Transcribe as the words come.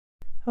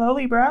Hello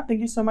Libra, thank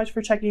you so much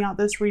for checking out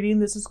this reading.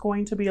 This is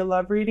going to be a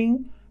love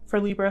reading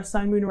for Libra,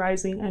 Sun, Moon,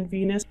 Rising, and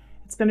Venus.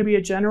 It's going to be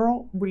a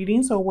general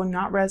reading, so it will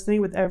not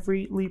resonate with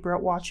every Libra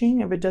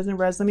watching. If it doesn't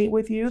resonate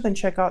with you, then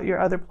check out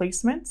your other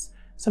placements.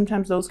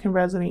 Sometimes those can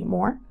resonate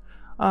more.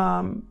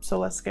 So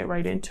let's get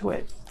right into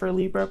it. For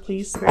Libra,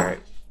 please, Spirit.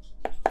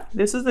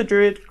 This is the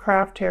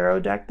Druidcraft Tarot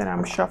deck that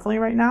I'm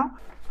shuffling right now.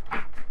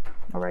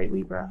 All right,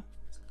 Libra.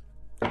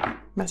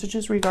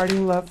 Messages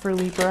regarding love for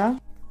Libra.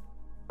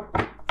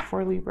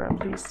 For Libra,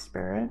 please,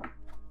 Spirit.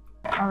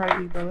 All right,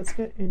 Libra, let's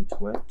get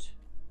into it.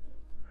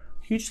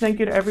 Huge thank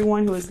you to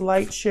everyone who has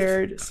liked,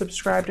 shared,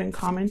 subscribed, and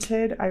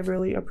commented. I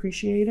really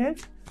appreciate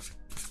it.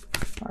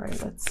 All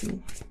right, let's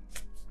see.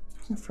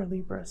 For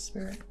Libra,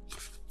 Spirit.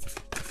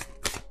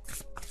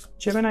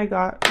 Gemini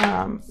got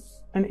an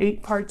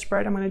 8-card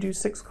spread. I'm going to do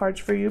 6 cards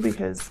for you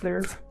because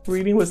their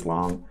reading was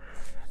long.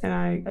 And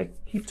I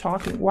keep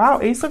talking. Wow,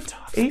 Ace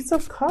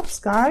of Cups,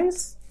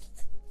 guys.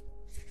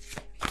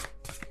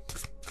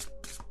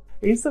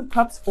 Ace of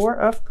Cups, 4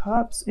 of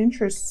Cups.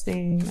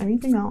 Interesting.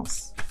 Anything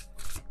else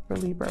for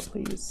Libra,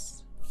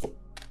 please?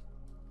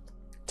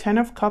 10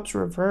 of Cups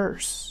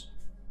reverse.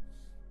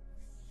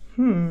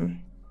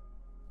 Some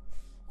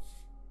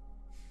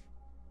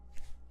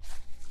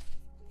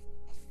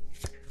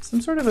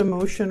sort of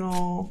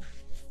emotional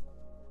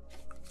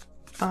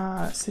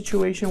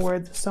situation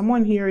where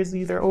someone here is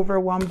either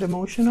overwhelmed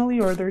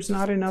emotionally or there's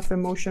not enough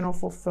emotional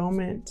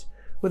fulfillment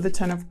with the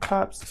 10 of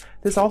Cups.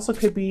 This also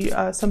could be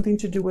something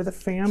to do with a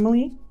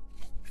family,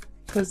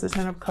 because the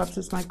 10 of Cups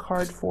is my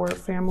card for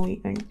family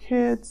and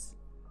kids.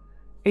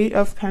 8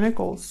 of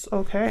Pentacles.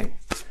 Okay.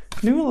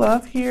 New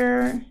love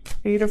here.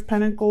 8 of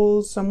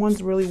Pentacles.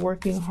 Someone's really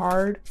working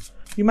hard.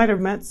 You might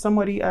have met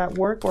somebody at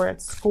work or at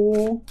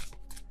school.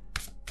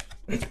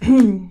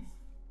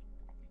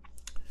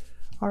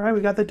 All right,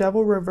 we got the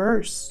Devil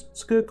reverse.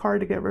 It's a good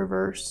card to get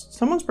reversed.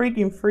 Someone's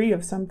breaking free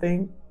of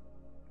something.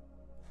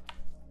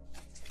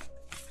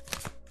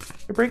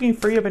 You're breaking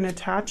free of an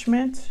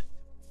attachment.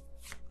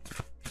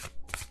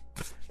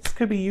 This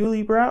could be you,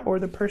 Libra, or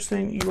the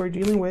person you are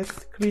dealing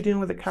with. Could be dealing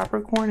with a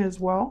Capricorn as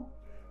well.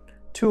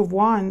 2 of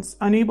Wands.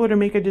 Unable to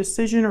make a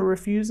decision or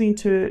refusing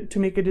to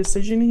make a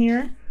decision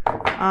here.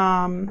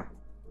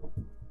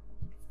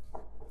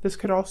 This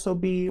could also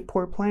be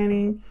poor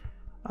planning.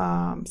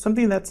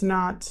 Something that's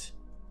not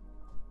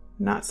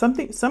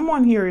something.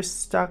 Someone here is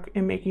stuck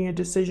in making a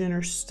decision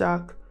or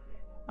stuck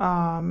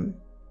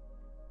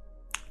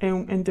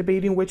and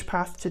debating which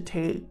path to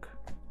take.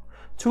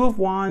 2 of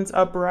Wands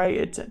upright.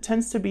 It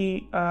tends to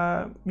be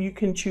you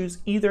can choose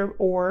either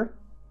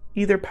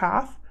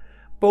path.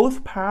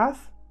 Both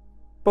paths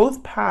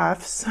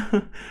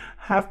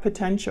have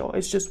potential.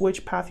 It's just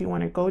which path you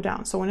want to go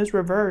down. So when it's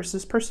reversed,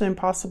 this person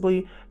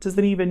possibly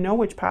doesn't even know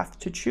which path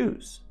to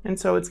choose. And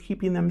so it's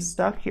keeping them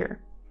stuck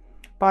here.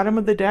 Bottom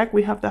of the deck,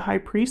 we have the High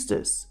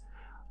Priestess.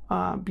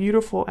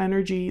 Beautiful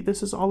energy.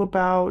 This is all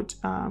about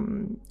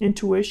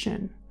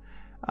intuition,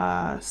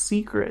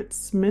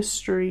 secrets,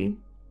 mystery,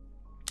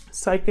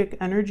 psychic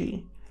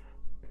energy.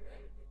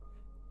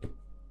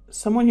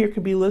 Someone here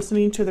could be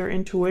listening to their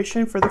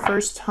intuition for the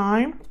first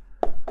time,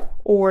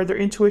 or their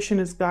intuition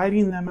is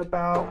guiding them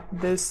about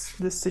this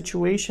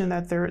situation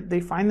that they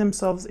find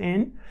themselves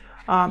in.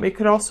 It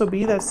could also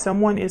be that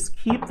someone is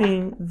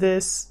keeping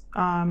this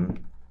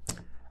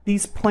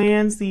these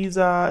plans, these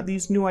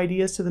new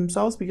ideas to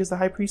themselves, because the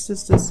High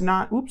Priestess does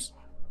not, oops,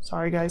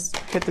 sorry guys,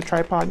 hit the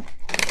tripod.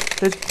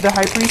 The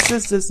High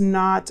Priestess does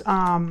not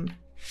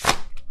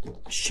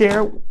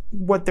share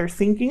what they're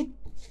thinking.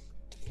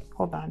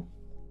 Hold on.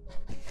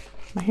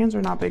 My hands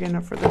are not big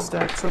enough for this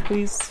deck, so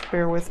please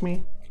bear with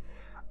me.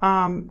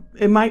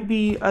 It might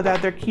be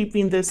that they're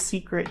keeping this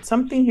secret.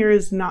 Something here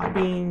is not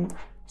being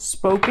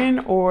spoken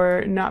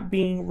or not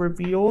being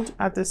revealed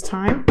at this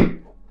time.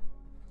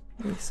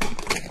 Let me see.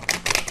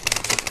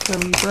 For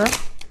Libra.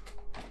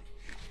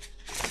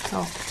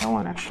 Oh, that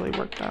one actually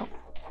worked out.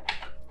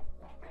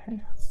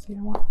 Okay, let's see.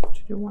 I want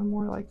to do one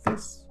more like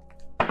this.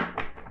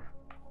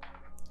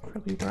 For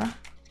Libra.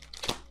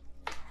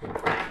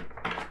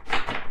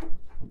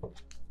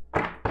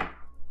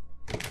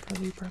 For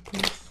Libra,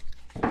 please.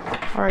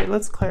 All right,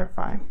 let's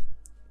clarify.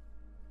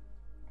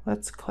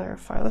 Let's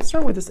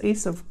start with this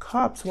Ace of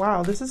Cups.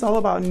 Wow, this is all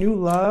about new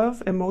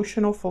love,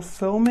 emotional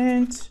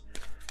fulfillment,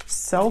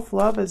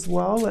 self-love as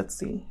well. Let's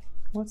see.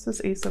 What's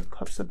this Ace of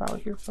Cups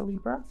about here for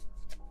Libra?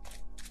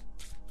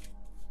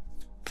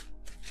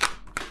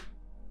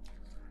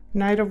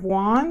 Knight of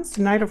Wands,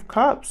 Knight of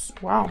Cups.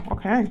 Wow,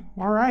 okay.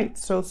 All right.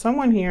 So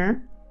someone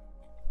here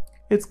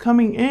is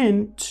coming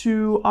in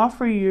to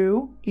offer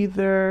you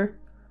either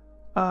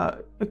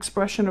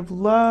expression of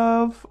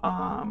love,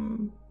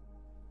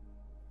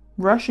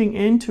 rushing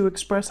in to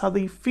express how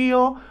they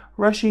feel,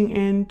 rushing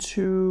in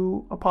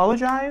to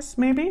apologize,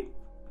 maybe.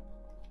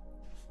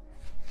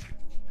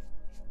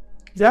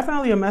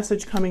 Definitely a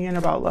message coming in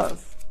about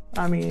love.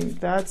 I mean,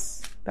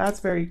 that's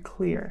very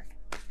clear.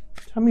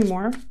 Tell me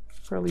more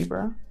for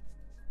Libra.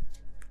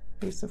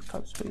 Ace of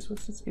Cups, please.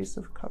 What's this Ace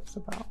of Cups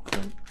about?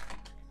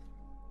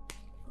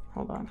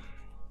 Hold on.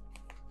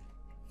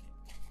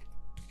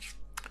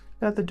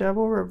 Got the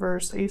Devil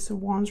reverse, Ace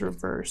of Wands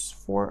reverse,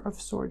 Four of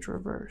Swords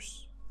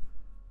reverse.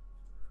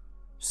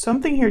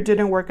 Something here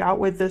didn't work out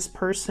with this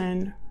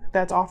person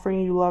that's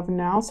offering you love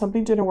now.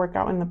 Something didn't work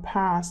out in the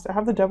past. I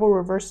have the Devil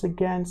reversed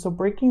again. So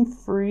breaking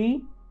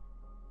free.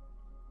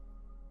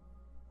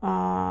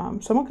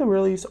 Someone could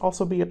really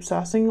also be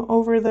obsessing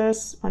over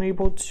this,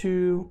 unable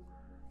to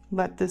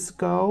let this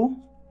go.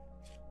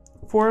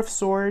 Four of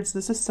Swords.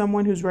 This is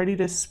someone who's ready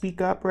to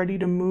speak up, ready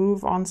to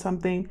move on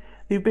something.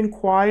 They've been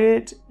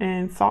quiet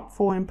and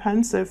thoughtful and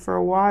pensive for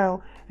a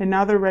while, and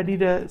now they're ready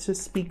to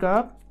speak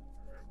up.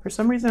 For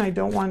some reason, I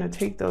don't want to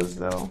take those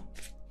though.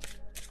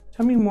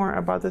 Tell me more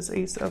about this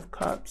Ace of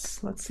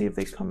Cups. Let's see if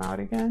they come out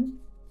again.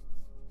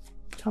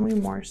 Tell me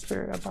more,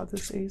 Spirit, about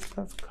this Ace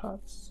of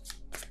Cups.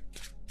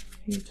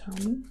 Can you tell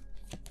me?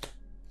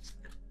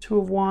 Two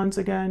of Wands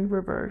again,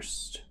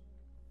 reversed.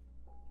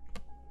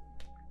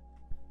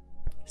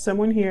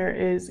 Someone here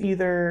is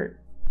either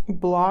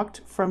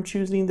blocked from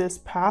choosing this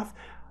path.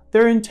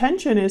 Their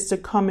intention is to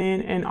come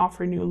in and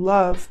offer new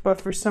love, but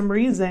for some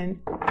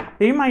reason,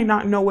 they might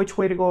not know which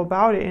way to go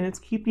about it, and it's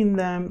keeping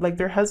them, like,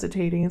 they're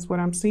hesitating is what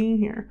I'm seeing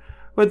here.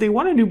 But they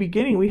want a new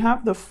beginning. We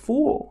have the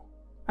Fool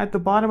at the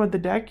bottom of the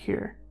deck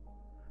here.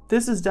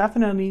 This is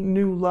definitely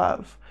new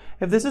love.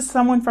 If this is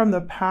someone from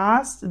the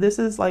past, this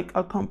is like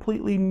a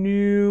completely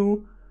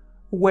new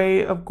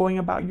way of going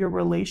about your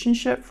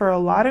relationship. For a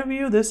lot of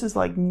you, this is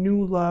like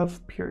new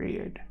love,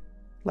 period.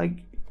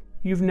 Like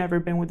you've never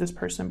been with this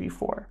person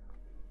before.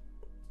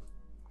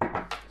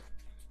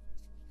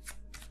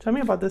 Tell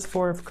me about this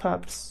Four of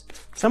Cups.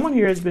 Someone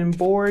here has been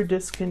bored,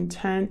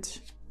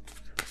 discontent,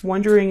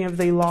 wondering if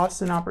they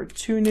lost an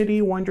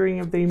opportunity, wondering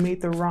if they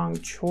made the wrong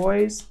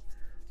choice.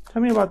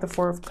 Tell me about the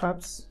Four of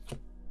Cups.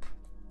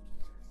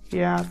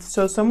 Yeah,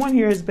 so someone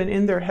here has been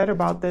in their head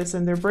about this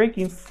and they're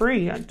breaking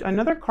free.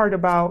 Another card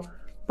about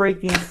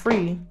breaking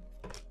free.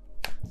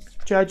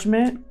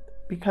 Judgment,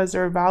 because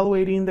they're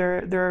evaluating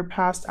their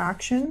past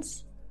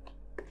actions.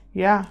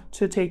 Yeah,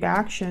 to take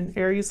action.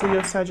 Aries,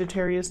 Leo,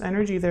 Sagittarius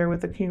energy there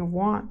with the King of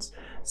Wands.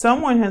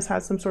 Someone has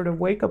had some sort of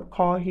wake-up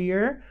call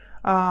here.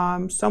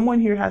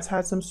 Someone here has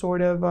had some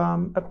sort of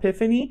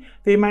epiphany.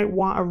 They might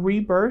want a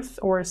rebirth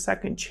or a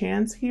second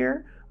chance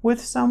here with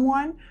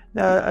someone,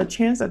 a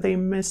chance that they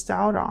missed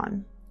out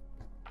on.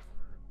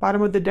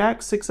 Bottom of the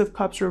deck, Six of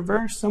Cups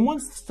reversed.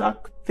 Someone's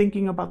stuck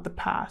thinking about the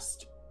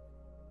past.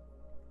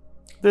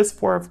 This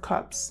Four of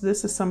Cups,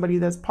 this is somebody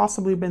that's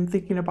possibly been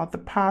thinking about the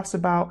past,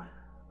 about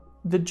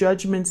the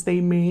judgments they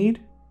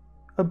made,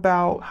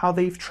 about how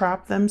they've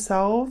trapped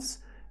themselves,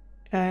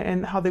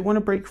 and how they want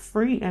to break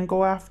free and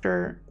go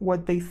after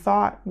what they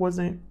thought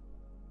wasn't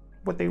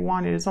what they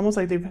wanted. It's almost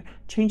like they've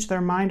changed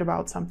their mind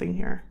about something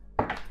here.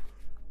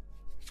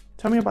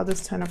 Tell me about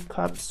this Ten of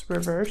Cups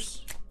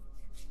reverse.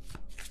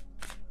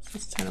 What's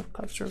this Ten of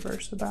Cups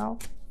reverse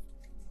about?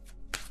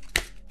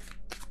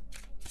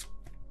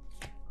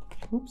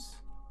 Oops.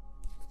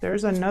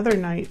 There's another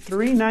knight.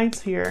 3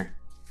 knights here.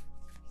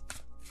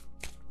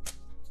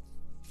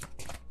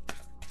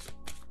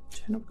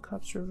 Ten of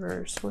Cups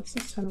reverse. What's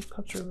this Ten of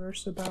Cups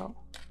reverse about?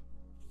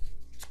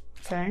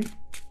 Okay.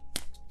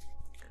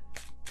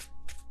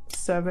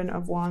 Seven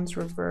of Wands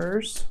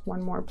reverse.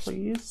 One more,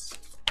 please.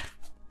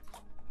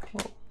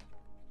 Whoa.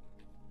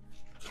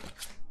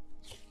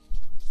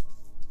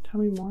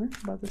 Tell me more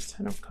about this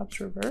Ten of Cups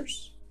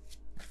reverse.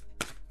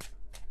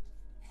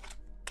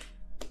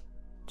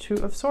 Two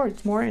of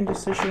Swords, more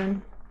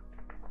indecision.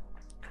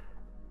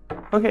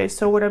 Okay,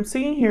 so what I'm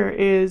seeing here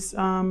is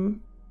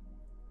some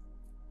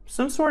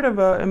sort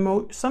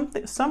of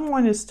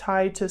someone is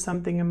tied to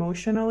something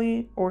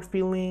emotionally, or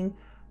feeling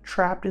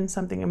trapped in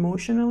something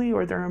emotionally,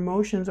 or their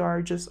emotions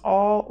are just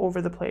all over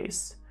the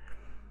place.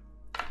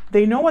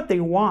 They know what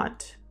they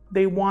want.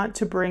 They want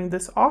to bring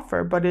this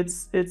offer, but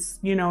it's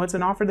you know, it's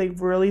an offer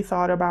they've really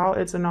thought about.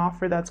 It's an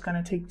offer that's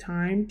going to take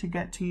time to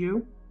get to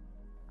you.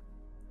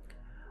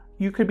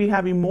 You could be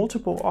having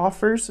multiple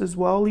offers as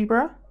well,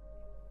 Libra.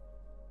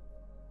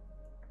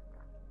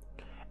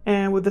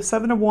 And with the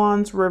Seven of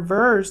Wands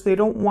reversed, they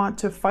don't want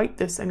to fight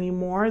this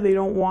anymore. They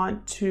don't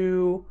want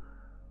to,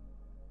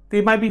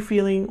 they might be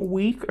feeling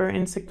weak or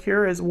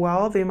insecure as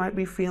well. They might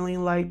be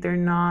feeling like they're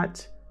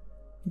not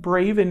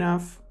brave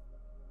enough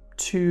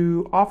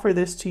to offer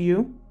this to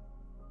you.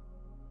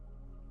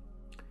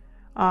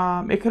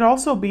 It could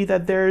also be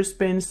that there's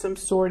been some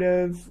sort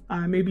of,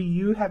 maybe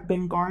you have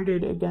been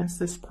guarded against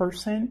this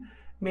person.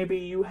 Maybe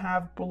you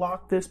have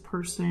blocked this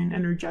person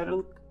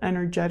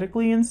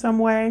energetically in some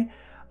way.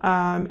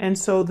 And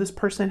so this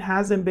person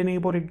hasn't been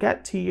able to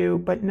get to you,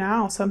 but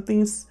now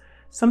something's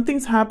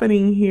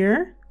happening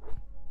here.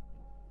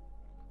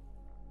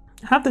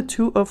 I have the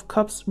Two of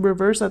Cups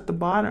reversed at the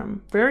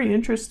bottom. Very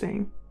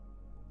interesting.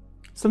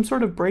 Some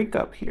sort of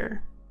breakup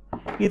here.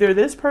 Either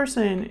this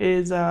person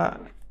is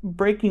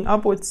breaking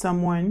up with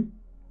someone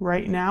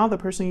right now, the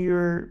person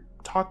you're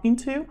talking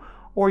to,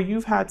 or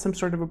you've had some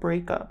sort of a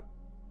breakup.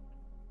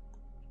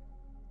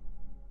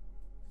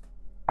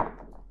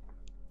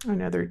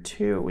 Another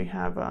two. We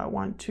have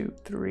 1, 2,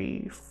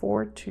 3,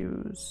 4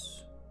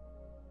 twos.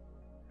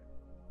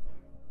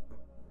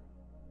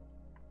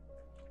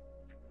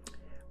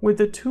 With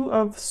the Two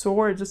of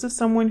Swords, this is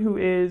someone who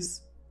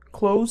is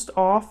closed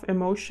off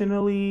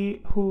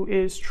emotionally, who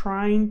is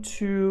trying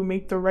to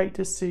make the right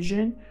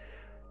decision,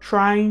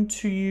 trying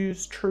to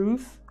use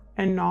truth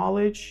and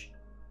knowledge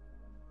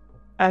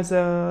as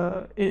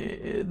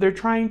they're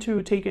trying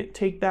to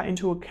take that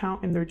into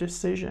account in their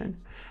decision.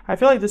 I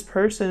feel like this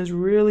person is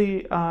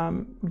really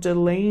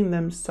delaying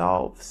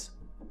themselves.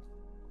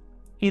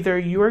 Either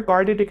you are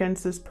guarded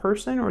against this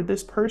person, or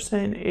this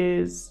person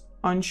is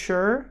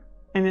unsure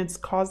and it's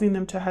causing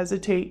them to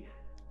hesitate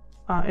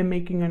in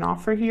making an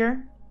offer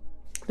here.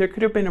 There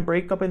could have been a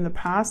breakup in the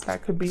past.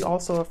 That could be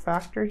also a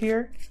factor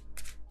here.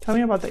 Tell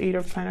me about the Eight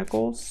of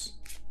Pentacles.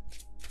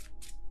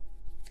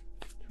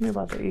 Tell me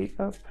about the Eight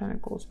of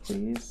Pentacles,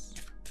 please.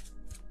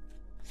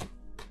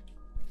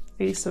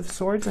 Ace of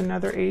Swords,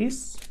 another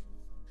ace.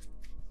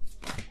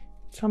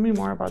 Tell me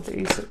more about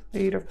the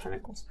Eight of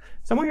Pentacles.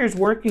 Someone here is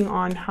working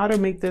on how to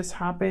make this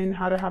happen,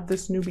 how to have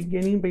this new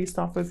beginning based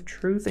off of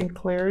truth and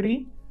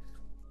clarity.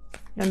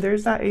 And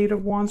there's that Eight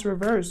of Wands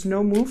reversed,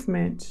 no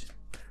movement.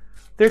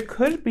 There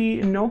could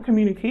be no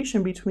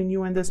communication between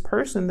you and this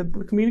person.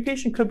 The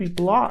communication could be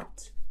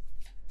blocked,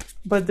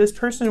 but this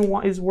person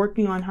is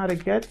working on how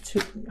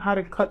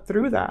to cut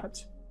through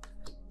that.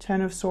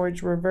 Ten of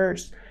Swords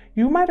reversed.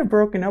 You might have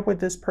broken up with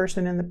this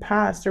person in the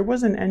past. There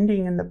was an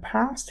ending in the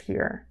past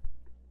here.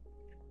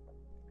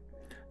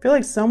 I feel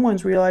like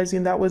someone's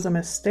realizing that was a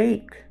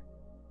mistake.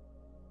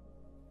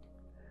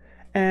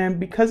 And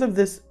because of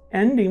this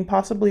ending,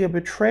 possibly a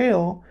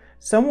betrayal,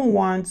 someone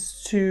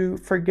wants to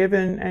forgive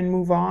and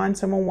move on.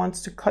 Someone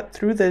wants to cut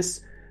through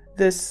this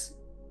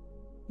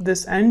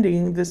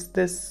ending,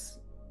 this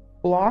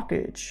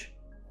blockage.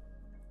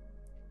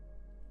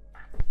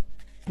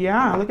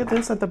 Yeah, look at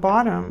this at the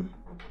bottom.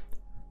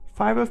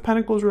 Five of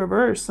Pentacles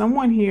reversed.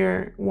 Someone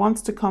here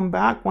wants to come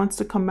back, wants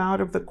to come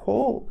out of the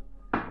cold.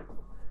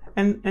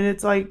 And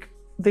it's like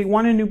they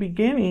want a new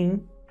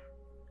beginning,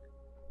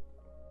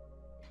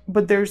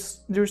 but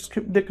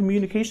the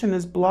communication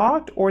is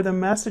blocked, or the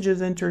message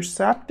is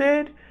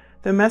intercepted.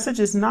 The message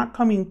is not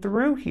coming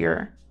through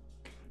here,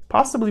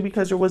 possibly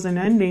because there was an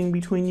ending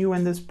between you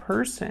and this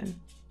person.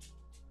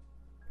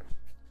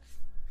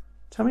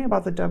 Tell me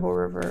about the Devil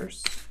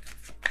reverse.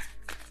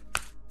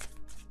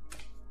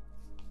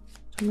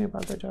 Tell me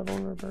about the Devil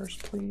reverse,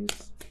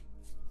 please.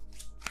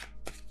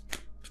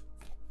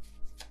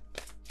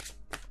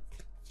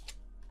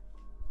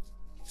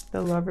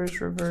 The Lovers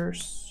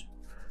reverse.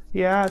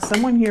 Yeah,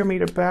 someone here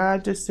made a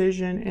bad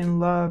decision in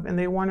love and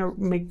they want to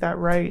make that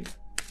right.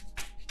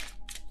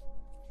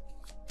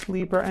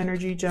 Libra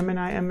energy,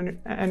 Gemini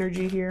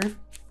energy here.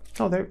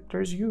 Oh,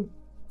 there's you.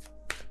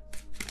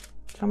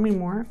 Tell me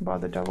more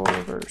about the Devil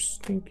reverse.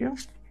 Thank you.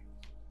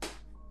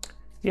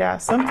 Yeah,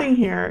 something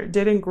here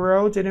didn't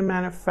grow, didn't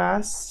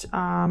manifest.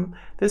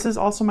 This is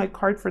also my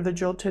card for the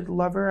jilted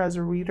lover as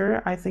a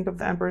reader. I think of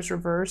the Empress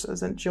reverse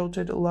as a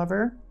jilted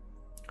lover.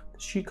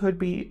 She could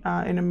be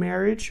in a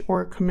marriage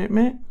or a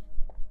commitment.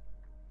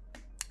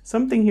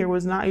 Something here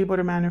was not able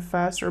to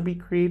manifest or be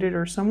created,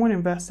 or someone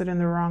invested in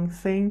the wrong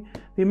thing.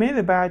 They made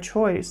a bad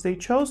choice. They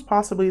chose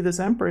possibly this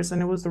Empress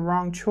and it was the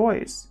wrong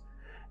choice.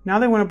 Now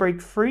they want to break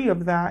free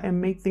of that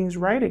and make things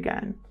right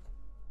again.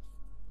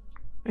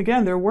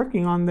 Again, they're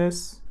working on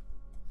this.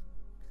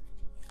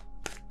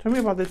 Tell me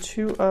about the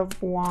Two of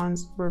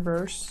Wands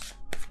reverse.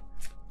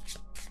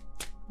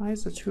 Why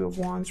is the Two of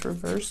Wands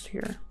reversed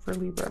here for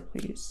Libra,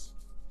 please?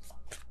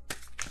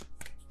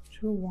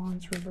 Two of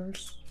Wands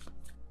reverse.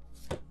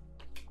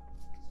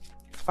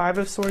 Five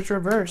of Swords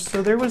reversed.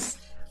 So there was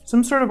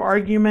some sort of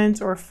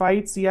argument or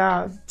fights.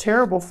 Yeah,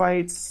 terrible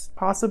fights,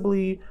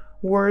 possibly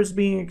words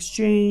being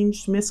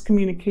exchanged,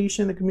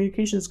 miscommunication. The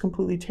communication is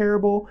completely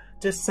terrible.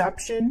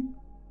 Deception.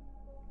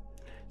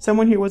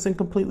 Someone here wasn't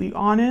completely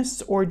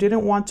honest or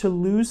didn't want to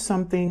lose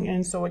something,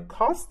 and so it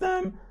cost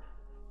them,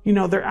 you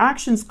know, their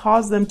actions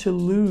caused them to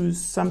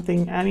lose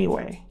something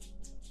anyway.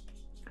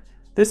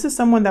 This is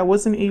someone that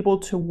wasn't able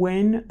to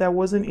win, that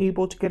wasn't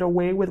able to get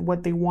away with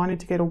what they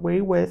wanted to get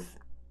away with.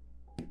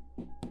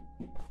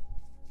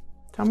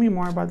 Tell me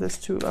more about this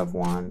Two of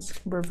Wands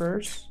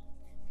reverse.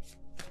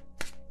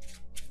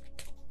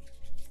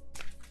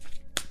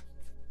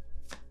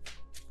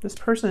 This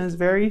person is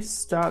very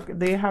stuck.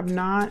 They have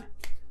not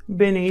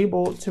been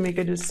able to make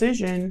a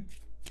decision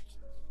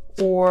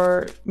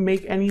or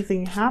make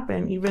anything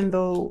happen, even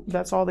though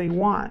that's all they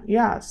want.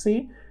 Yeah,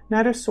 see?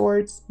 Knight of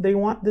Swords, they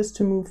want this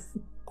to move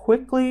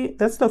quickly.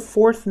 That's the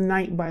fourth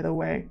knight, by the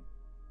way.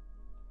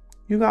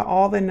 You got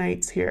all the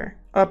knights here,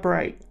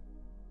 upright.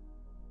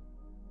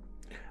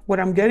 What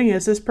I'm getting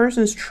is this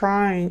person's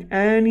trying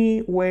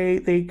any way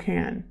they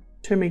can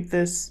to make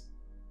this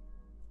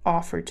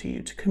offer to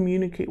you, to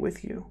communicate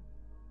with you.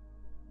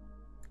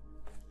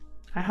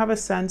 I have a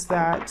sense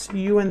that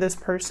you and this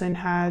person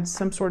had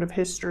some sort of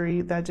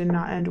history that did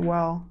not end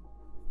well.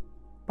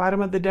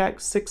 Bottom of the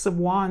deck, Six of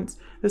Wands.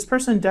 This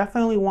person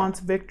definitely wants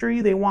victory.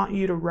 They want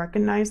you to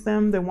recognize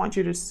them. They want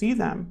you to see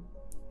them.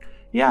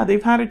 Yeah,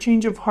 they've had a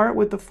change of heart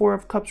with the Four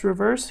of Cups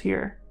reverse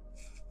here.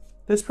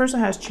 This person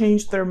has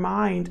changed their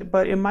mind,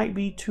 but it might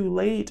be too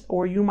late,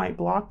 or you might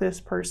block this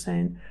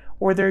person,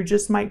 or there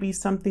just might be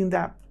something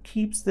that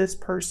keeps this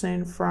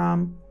person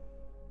from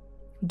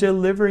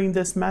delivering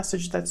this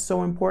message that's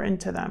so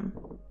important to them.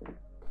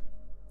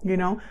 You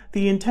know,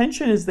 the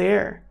intention is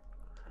there.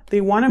 They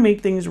want to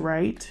make things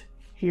right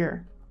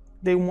here.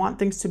 They want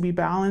things to be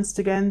balanced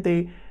again.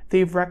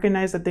 They've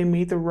recognized that they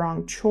made the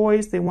wrong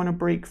choice. They want to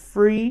break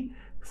free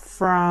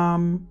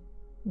from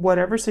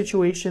whatever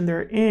situation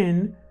they're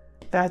in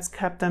that's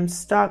kept them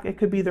stuck. It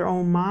could be their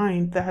own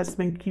mind that has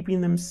been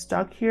keeping them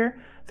stuck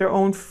here. Their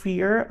own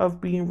fear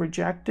of being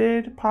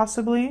rejected,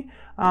 possibly.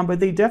 But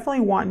they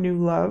definitely want new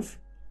love.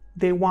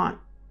 They want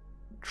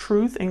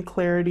truth and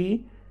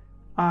clarity,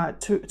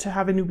 to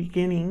have a new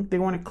beginning. They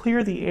want to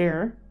clear the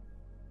air.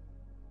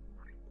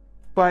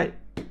 But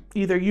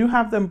either you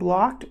have them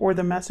blocked or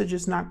the message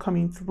is not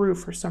coming through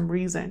for some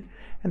reason.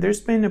 And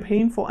there's been a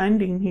painful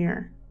ending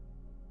here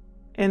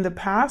in the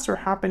past or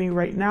happening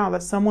right now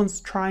that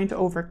someone's trying to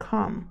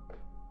overcome.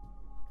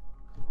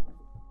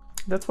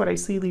 That's what I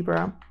see,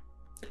 Libra.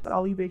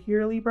 I'll leave it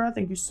here, Libra.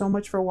 Thank you so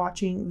much for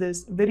watching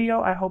this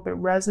video. I hope it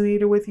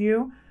resonated with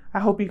you. I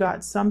hope you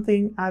got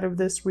something out of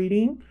this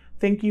reading.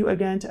 Thank you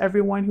again to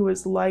everyone who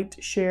has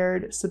liked,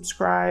 shared,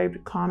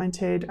 subscribed,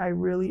 commented. I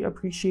really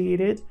appreciate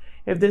it.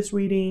 If this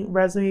reading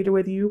resonated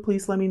with you,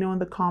 please let me know in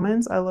the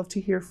comments. I love to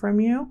hear from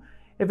you.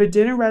 If it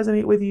didn't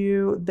resonate with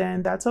you,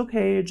 then that's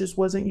okay. It just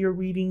wasn't your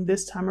reading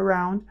this time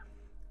around.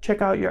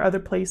 Check out your other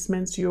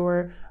placements,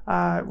 your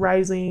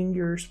rising,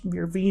 your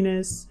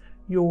Venus,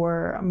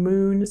 your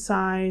moon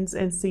signs,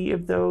 and see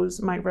if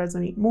those might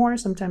resonate more.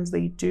 Sometimes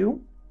they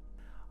do.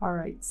 All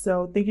right,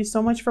 so thank you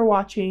so much for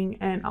watching,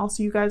 and I'll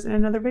see you guys in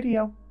another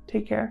video.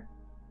 Take care.